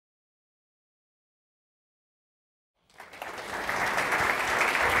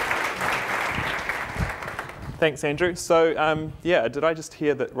Thanks, Andrew. So, yeah, did I just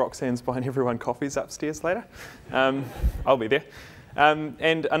hear that Roxanne's buying everyone coffees upstairs later? I'll be there.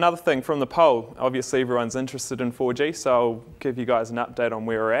 And another thing from the poll, obviously everyone's interested in 4G, so I'll give you guys an update on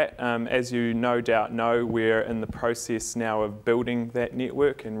where we're at. As you no doubt know, we're in the process now of building that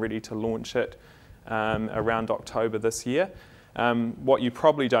network and ready to launch it around October this year. What you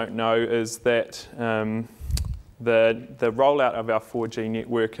probably don't know is that the rollout of our 4G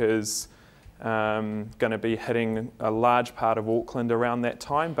network is going to be hitting a large part of Auckland around that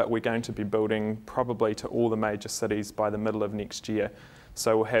time, but we're going to be building probably to all the major cities by the middle of next year.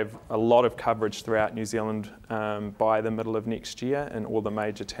 So we'll have a lot of coverage throughout New Zealand by the middle of next year in all the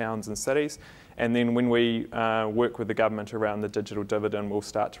major towns and cities. And then when we work with the government around the digital dividend, we'll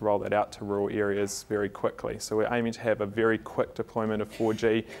start to roll that out to rural areas very quickly. So we're aiming to have a very quick deployment of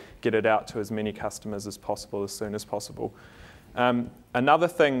 4G, get it out to as many customers as possible as soon as possible. Another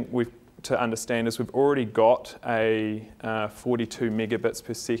thing to understand is we've already got a 42 megabits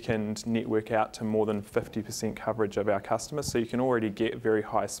per second network out to more than 50% coverage of our customers, so you can already get very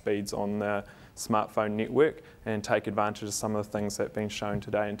high speeds on the smartphone network and take advantage of some of the things that have been shown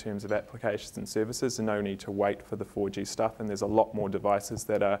today in terms of applications and services, and no need to wait for the 4G stuff. And there's a lot more devices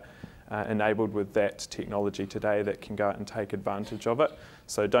that are enabled with that technology today that can go out and take advantage of it.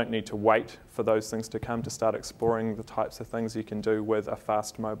 So don't need to wait for those things to come to start exploring the types of things you can do with a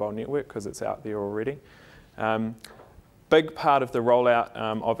fast mobile network, because it's out there already. Big part of the rollout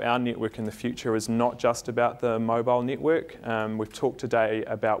of our network in the future is not just about the mobile network. We've talked today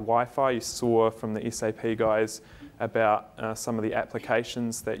about Wi-Fi. You saw from the SAP guys about some of the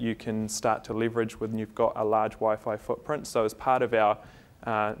applications that you can start to leverage when you've got a large Wi-Fi footprint. So as part of our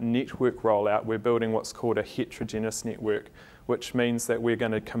network rollout, we're building what's called a heterogeneous network, which means that we're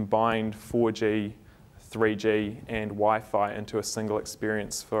going to combine 4G, 3G and Wi-Fi into a single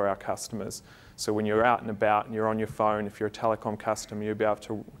experience for our customers. So when you're out and about and you're on your phone, if you're a telecom customer, you'll be able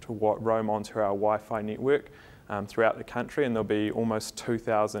to roam onto our Wi-Fi network throughout the country, and there'll be almost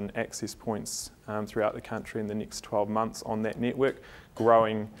 2,000 access points throughout the country in the next 12 months on that network,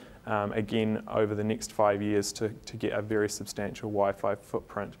 growing again over the next 5 years to get a very substantial Wi-Fi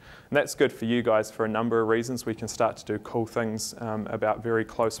footprint. And that's good for you guys for a number of reasons. We can start to do cool things about very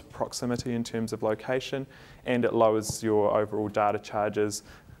close proximity in terms of location, and it lowers your overall data charges,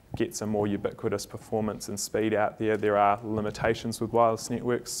 gets a more ubiquitous performance and speed out there. There are limitations with wireless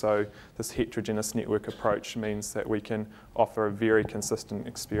networks, so this heterogeneous network approach means that we can offer a very consistent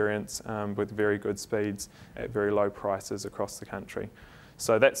experience with very good speeds at very low prices across the country.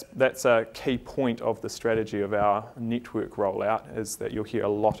 So that's a key point of the strategy of our network rollout, is that you'll hear a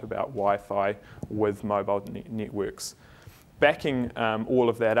lot about Wi-Fi with mobile networks. Backing all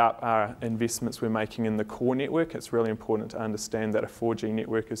of that up are investments we're making in the core network. It's really important to understand that a 4G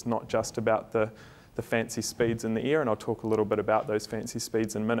network is not just about the fancy speeds in the air, and I'll talk a little bit about those fancy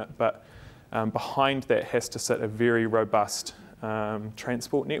speeds in a minute, but behind that has to sit a very robust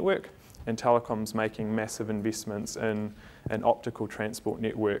transport network, and Telecom's making massive investments in an optical transport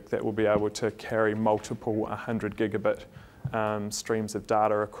network that will be able to carry multiple 100 gigabit streams of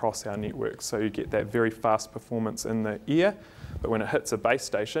data across our network. So you get that very fast performance in the air, but when it hits a base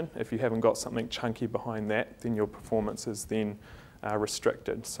station, if you haven't got something chunky behind that, then your performance is then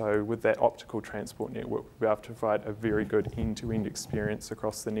restricted. So with that optical transport network, we'll be able to provide a very good end-to-end experience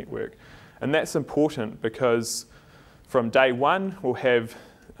across the network. And that's important because from day one, we'll have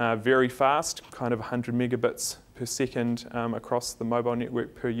very fast, kind of 100 megabits per second across the mobile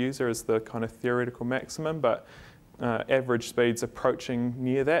network per user is the kind of theoretical maximum, but average speeds approaching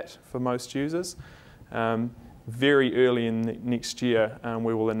near that for most users. Very early in next year,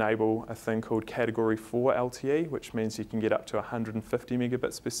 we will enable a thing called Category 4 LTE, which means you can get up to 150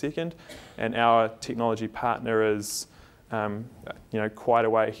 megabits per second. And our technology partner is quite a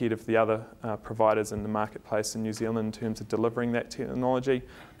way ahead of the other providers in the marketplace in New Zealand in terms of delivering that technology,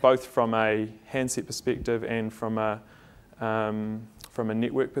 both from a handset perspective and from a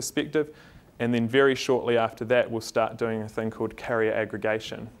network perspective. And then very shortly after that, we'll start doing a thing called carrier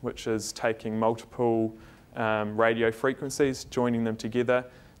aggregation, which is taking multiple radio frequencies, joining them together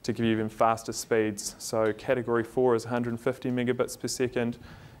to give you even faster speeds. So Category 4 is 150 megabits per second.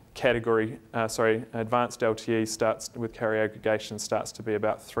 Advanced LTE starts with carrier aggregation starts to be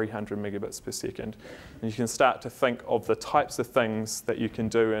about 300 megabits per second. And you can start to think of the types of things that you can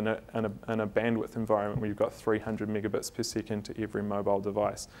do in a bandwidth environment where you've got 300 megabits per second to every mobile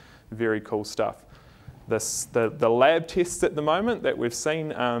device. Very cool stuff. The lab tests at the moment that we've seen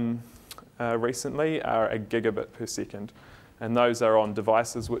recently are a gigabit per second. and those are on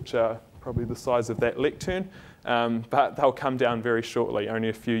devices which are probably the size of that lectern, but they'll come down very shortly. Only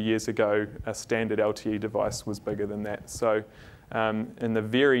a few years ago, a standard LTE device was bigger than that. So in the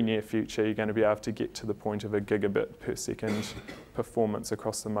very near future, you're going to be able to get to the point of a gigabit per second performance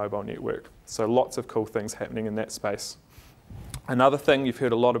across the mobile network. So lots of cool things happening in that space. Another thing you've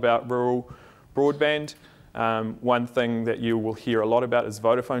heard a lot about, rural broadband. One thing that you will hear a lot about is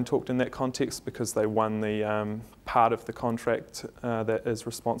Vodafone talked in that context because they won the part of the contract that is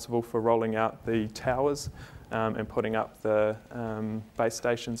responsible for rolling out the towers and putting up the base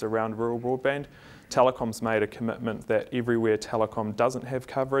stations around rural broadband. Telecom's made a commitment that everywhere Telecom doesn't have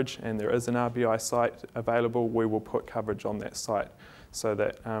coverage and there is an RBI site available, we will put coverage on that site so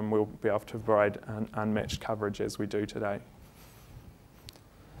that we'll be able to provide unmatched coverage as we do today.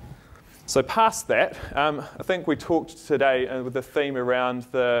 So past that, I think we talked today with the theme around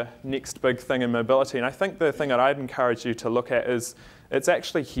the next big thing in mobility, and I think the thing that I'd encourage you to look at is it's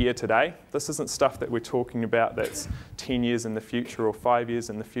actually here today. This isn't stuff that we're talking about that's 10 years in the future or 5 years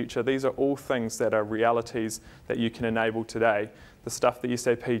in the future. These are all things that are realities that you can enable today. The stuff that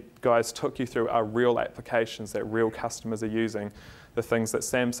SAP guys took you through are real applications that real customers are using. The things that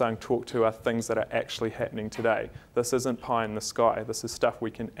Samsung talked to are things that are actually happening today. This isn't pie in the sky. This is stuff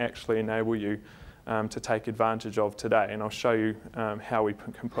we can actually enable you to take advantage of today. And I'll show you how we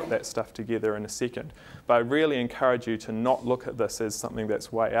can put that stuff together in a second. But I really encourage you to not look at this as something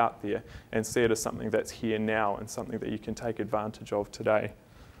that's way out there and see it as something that's here now and something that you can take advantage of today.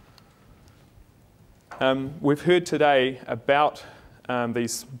 We've heard today about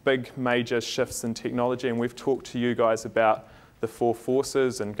these big major shifts in technology, and we've talked to you guys about the four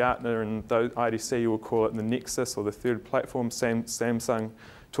forces, and Gartner and IDC will call it the nexus or the third platform. Samsung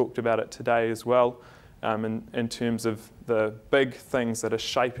talked about it today as well in terms of the big things that are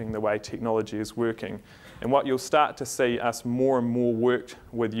shaping the way technology is working. And what you'll start to see us more and more work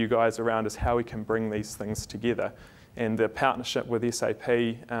with you guys around is how we can bring these things together. And the partnership with SAP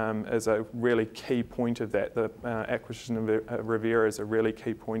is a really key point of that. The acquisition of Revera is a really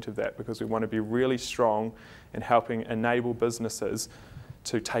key point of that because we want to be really strong in helping enable businesses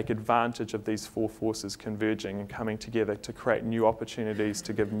to take advantage of these four forces converging and coming together to create new opportunities,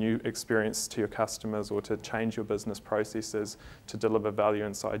 to give new experience to your customers or to change your business processes to deliver value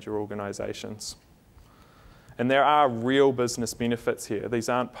inside your organizations. And there are real business benefits here. These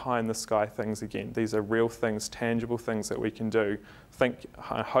aren't pie-in-the-sky things again. These are real things, tangible things that we can do.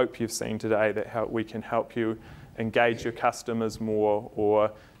 I hope you've seen today that we can help you engage your customers more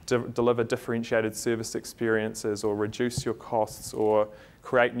or deliver differentiated service experiences or reduce your costs or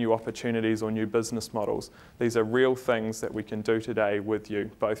create new opportunities or new business models. These are real things that we can do today with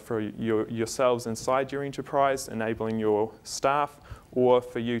you, both for yourselves inside your enterprise, enabling your staff, or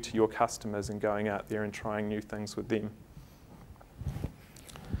for you to your customers and going out there and trying new things with them.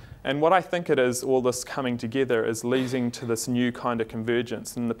 And what I think it is, all this coming together, is leading to this new kind of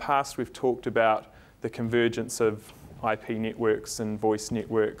convergence. In the past, we've talked about the convergence of IP networks and voice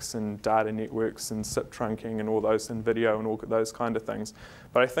networks and data networks and SIP trunking and all those, and video and all those kind of things.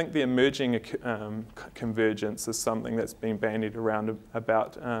 But I think the emerging convergence is something that's been bandied around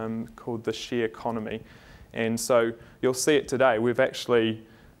about called the share economy. And so you'll see it today. We've actually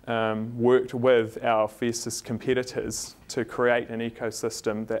worked with our fiercest competitors to create an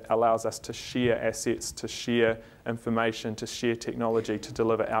ecosystem that allows us to share assets, to share information, to share technology, to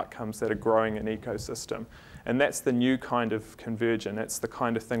deliver outcomes that are growing an ecosystem. And that's the new kind of convergence. That's the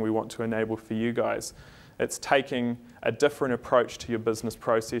kind of thing we want to enable for you guys. It's taking a different approach to your business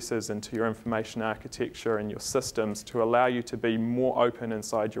processes and to your information architecture and your systems to allow you to be more open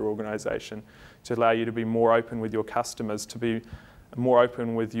inside your organization, to allow you to be more open with your customers, to be more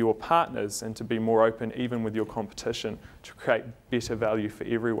open with your partners, and to be more open even with your competition to create better value for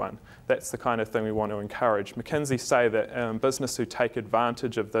everyone. That's the kind of thing we want to encourage. McKinsey say that businesses who take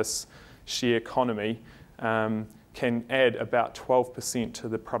advantage of this share economy can add about 12% to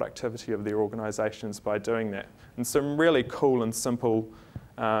the productivity of their organizations by doing that. And some really cool and simple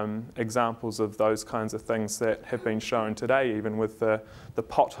examples of those kinds of things that have been shown today, even with the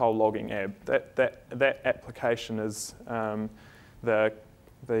pothole logging app. That application is the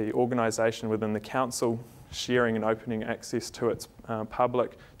organisation within the council sharing and opening access to its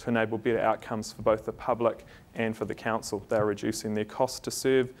public to enable better outcomes for both the public and for the council. They're reducing their cost to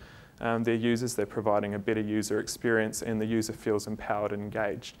serve their users, they're providing a better user experience, and the user feels empowered and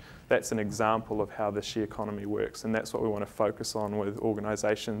engaged. That's an example of how the share economy works, and that's what we want to focus on with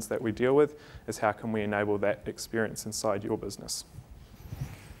organisations that we deal with, is how can we enable that experience inside your business.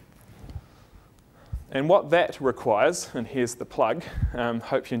 And what that requires, and here's the plug,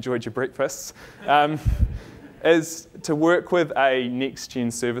 hope you enjoyed your breakfasts, is to work with a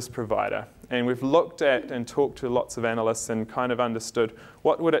next-gen service provider. And we've looked at and talked to lots of analysts and kind of understood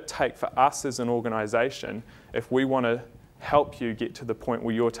what would it take for us as an organisation if we want to help you get to the point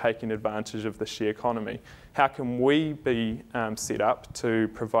where you're taking advantage of the share economy. How can we be set up to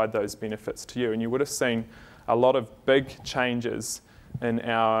provide those benefits to you? And you would have seen a lot of big changes in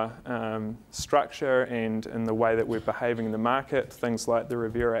our structure and in the way that we're behaving in the market, things like the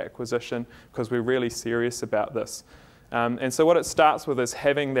Revera acquisition, because we're really serious about this. And so what it starts with is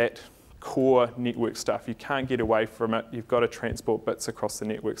having that core network stuff. You can't get away from it. You've got to transport bits across the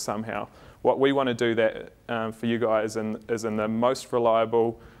network somehow. What we want to do that for you guys is in the most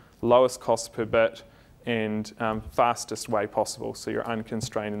reliable, lowest cost per bit, and fastest way possible, so you're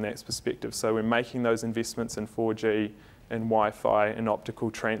unconstrained in that perspective. So we're making those investments in 4G, in Wi-Fi, in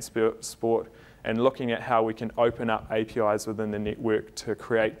optical transport, and looking at how we can open up APIs within the network to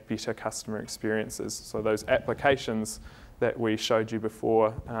create better customer experiences. So those applications that we showed you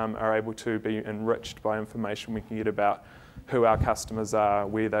before are able to be enriched by information we can get about who our customers are,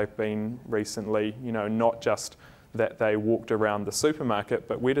 where they've been recently, you know, not just that they walked around the supermarket,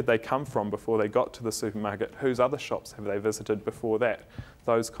 but where did they come from before they got to the supermarket? Whose other shops have they visited before that?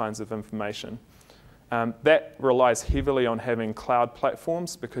 Those kinds of information. That relies heavily on having cloud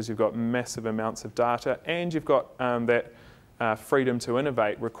platforms because you've got massive amounts of data, and you've got that freedom to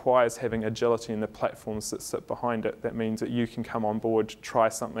innovate requires having agility in the platforms that sit behind it. That means that you can come on board, try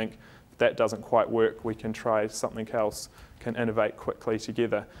something. If that doesn't quite work, we can try something else, can innovate quickly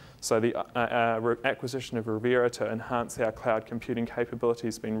together. So the acquisition of Revera to enhance our cloud computing capability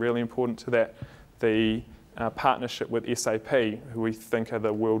has been really important to that. The partnership with SAP, who we think are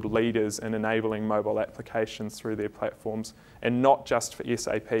the world leaders in enabling mobile applications through their platforms, and not just for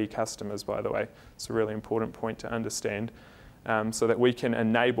SAP customers, by the way. It's a really important point to understand, so that we can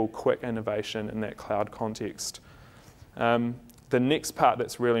enable quick innovation in that cloud context. The next part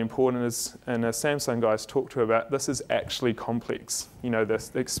that's really important is, and the Samsung guys talked to about, this is actually complex. You know, the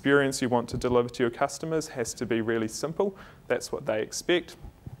experience you want to deliver to your customers has to be really simple. That's what they expect.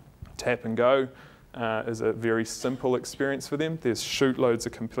 Tap and go is a very simple experience for them. There's shootloads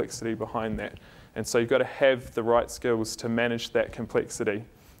of complexity behind that. And so you've got to have the right skills to manage that complexity.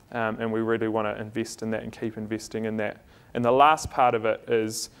 And we really want to invest in that and keep investing in that. And the last part of it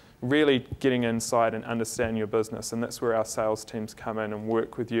is really getting inside and understanding your business, and that's where our sales teams come in and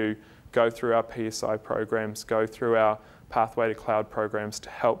work with you, go through our PSI programs, go through our Pathway to Cloud programs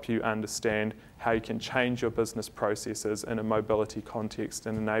to help you understand how you can change your business processes in a mobility context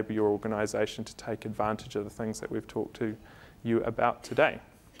and enable your organisation to take advantage of the things that we've talked to you about today.